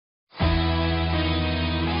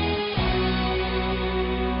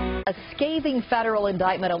A scathing federal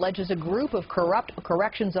indictment alleges a group of corrupt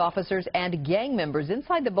corrections officers and gang members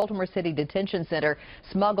inside the Baltimore City Detention Center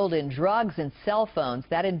smuggled in drugs and cell phones.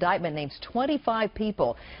 That indictment names 25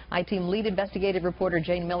 people. I-Team lead investigative reporter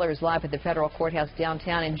Jane Miller is live at the federal courthouse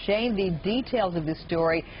downtown. And Jane, the details of this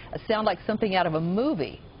story sound like something out of a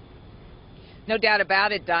movie. No doubt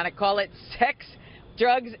about it, Donna. Call it sex,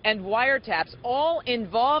 drugs, and wiretaps, all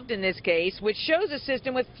involved in this case, which shows a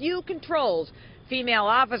system with few controls. Female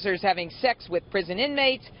officers having sex with prison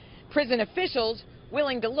inmates, prison officials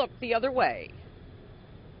willing to look the other way.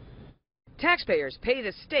 Taxpayers pay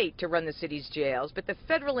the state to run the city's jails, but the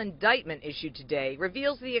federal indictment issued today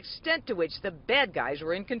reveals the extent to which the bad guys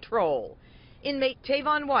were in control. Inmate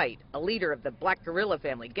Tavon White, a leader of the Black Guerrilla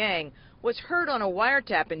Family gang, was heard on a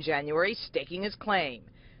wiretap in January staking his claim.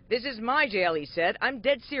 "This is my jail," he said. "I'm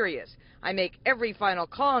dead serious. I make every final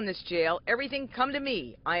call in this jail. Everything come to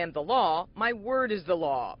me. I am the law. My word is the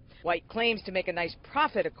law." White claims to make a nice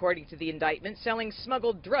profit, according to the indictment, selling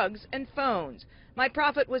smuggled drugs and phones. "My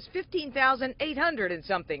profit was $15,800 and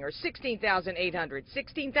something, or $16,800,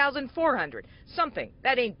 $16,400, something.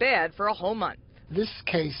 That ain't bad for a whole month." This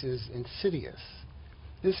case is insidious.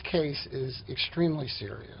 This case is extremely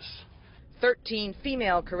serious. 13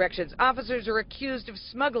 female corrections officers are accused of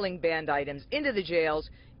smuggling banned items into the jails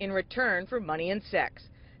in return for money and sex.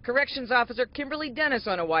 Corrections officer Kimberly Dennis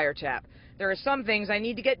on a wiretap. "There are some things I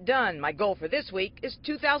need to get done. My goal for this week is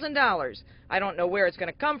 $2,000. I don't know where it's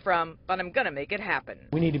going to come from, but I'm going to make it happen."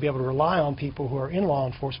 We need to be able to rely on people who are in law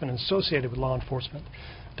enforcement and associated with law enforcement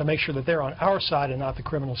to make sure that they're on our side and not the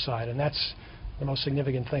criminal side, and that's the most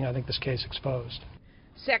significant thing I think this case exposed.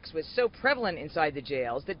 Sex was so prevalent inside the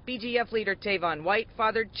jails that BGF leader Tavon White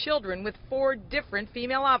fathered children with 4 different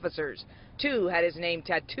female officers. 2 had his name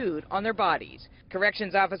tattooed on their bodies.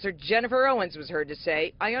 Corrections officer Jennifer Owens was heard to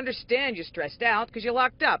say, "I understand you're stressed out because you're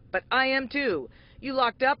locked up, but I am too. You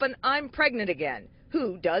locked up and I'm pregnant again.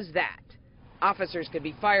 Who does that?" Officers could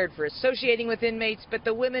be fired for associating with inmates, but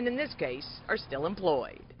the women in this case are still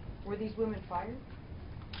employed. Were these women fired?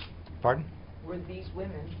 Pardon? Were these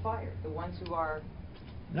women fired? The ones who are...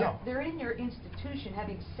 No. They're in your institution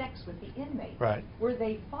having sex with the inmates. Right. Were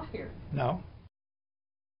they fired? No.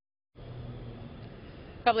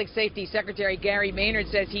 Public Safety Secretary Gary Maynard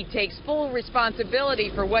says he takes full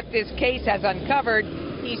responsibility for what this case has uncovered.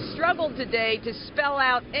 He struggled today to spell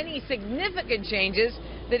out any significant changes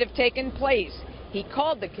that have taken place. He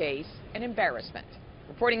called the case an embarrassment.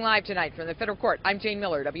 Reporting live tonight from the federal court, I'm Jane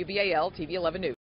Miller, WBAL TV 11 News.